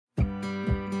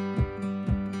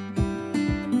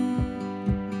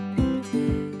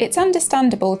It's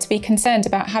understandable to be concerned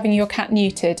about having your cat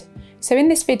neutered, so in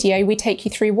this video we take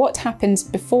you through what happens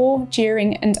before,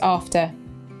 during and after.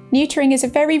 Neutering is a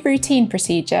very routine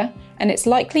procedure, and it's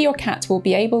likely your cat will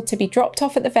be able to be dropped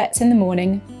off at the vet's in the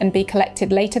morning and be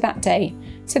collected later that day,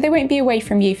 so they won't be away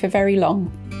from you for very long.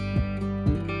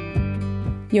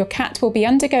 Your cat will be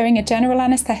undergoing a general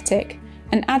anaesthetic,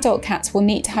 and adult cats will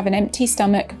need to have an empty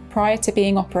stomach prior to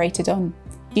being operated on.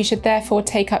 You should therefore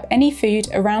take up any food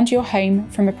around your home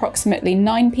from approximately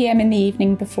 9 p.m. in the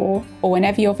evening before, or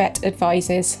whenever your vet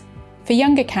advises. For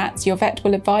younger cats, your vet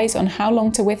will advise on how long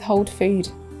to withhold food.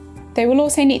 They will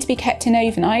also need to be kept in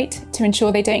overnight to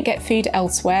ensure they don't get food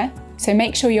elsewhere, so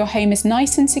make sure your home is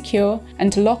nice and secure,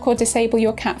 and to lock or disable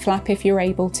your cat flap if you're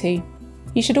able to.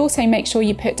 You should also make sure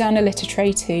you put down a litter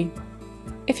tray too.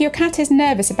 If your cat is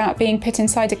nervous about being put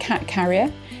inside a cat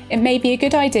carrier, it may be a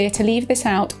good idea to leave this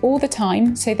out all the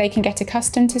time so they can get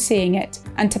accustomed to seeing it,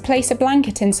 and to place a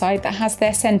blanket inside that has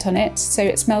their scent on it so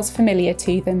it smells familiar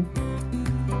to them.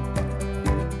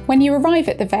 When you arrive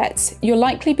at the vet's, you'll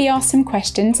likely be asked some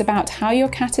questions about how your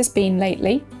cat has been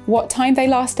lately, what time they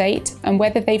last ate, and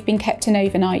whether they've been kept in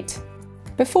overnight.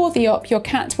 Before the op, your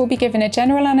cat will be given a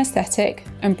general anaesthetic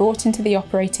and brought into the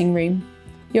operating room.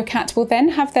 Your cat will then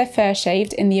have their fur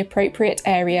shaved in the appropriate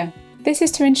area. This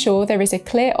is to ensure there is a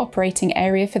clear operating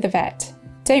area for the vet.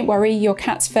 Don't worry, your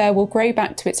cat's fur will grow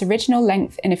back to its original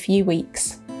length in a few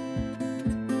weeks.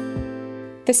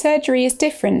 The surgery is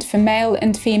different for male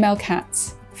and female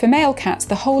cats. For male cats,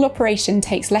 the whole operation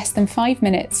takes less than 5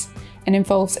 minutes and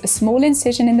involves a small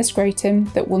incision in the scrotum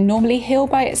that will normally heal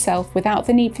by itself without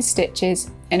the need for stitches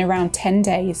in around 10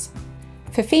 days.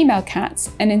 For female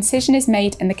cats, an incision is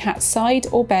made in the cat's side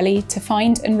or belly to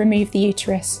find and remove the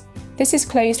uterus. This is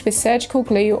closed with surgical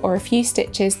glue or a few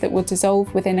stitches that will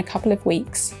dissolve within a couple of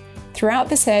weeks. Throughout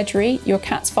the surgery, your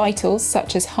cat's vitals,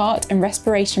 such as heart and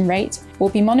respiration rate, will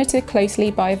be monitored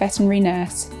closely by a veterinary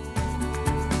nurse.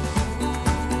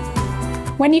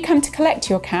 When you come to collect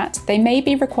your cat, they may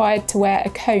be required to wear a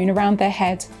cone around their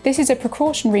head. This is a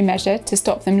precautionary measure to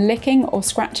stop them licking or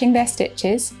scratching their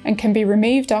stitches, and can be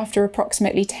removed after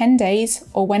approximately 10 days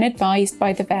or when advised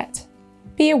by the vet.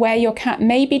 Be aware your cat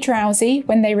may be drowsy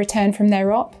when they return from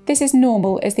their op. This is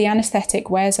normal as the anaesthetic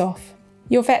wears off.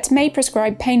 Your vet may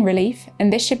prescribe pain relief,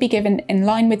 and this should be given in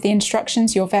line with the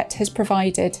instructions your vet has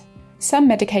provided. Some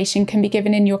medication can be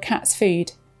given in your cat's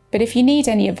food, but if you need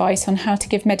any advice on how to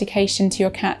give medication to your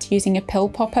cat using a pill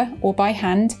popper or by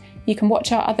hand, you can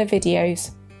watch our other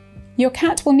videos. Your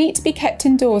cat will need to be kept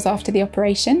indoors after the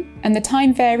operation, and the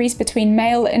time varies between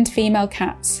male and female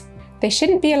cats. They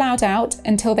shouldn't be allowed out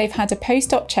until they've had a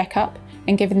post-op checkup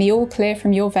and given the all clear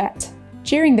from your vet.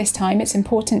 During this time, it's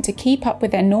important to keep up with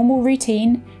their normal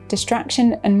routine,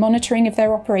 distraction and monitoring of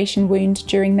their operation wound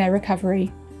during their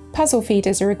recovery. Puzzle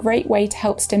feeders are a great way to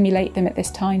help stimulate them at this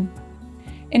time.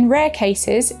 In rare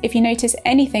cases, if you notice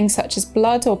anything such as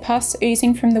blood or pus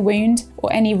oozing from the wound,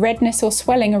 or any redness or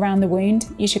swelling around the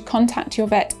wound, you should contact your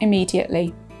vet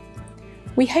immediately.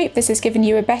 We hope this has given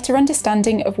you a better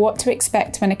understanding of what to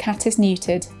expect when a cat is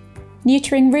neutered.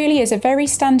 Neutering really is a very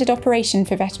standard operation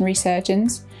for veterinary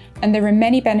surgeons, and there are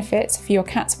many benefits for your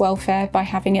cat's welfare by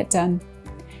having it done.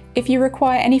 If you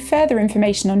require any further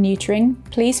information on neutering,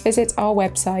 please visit our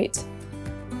website.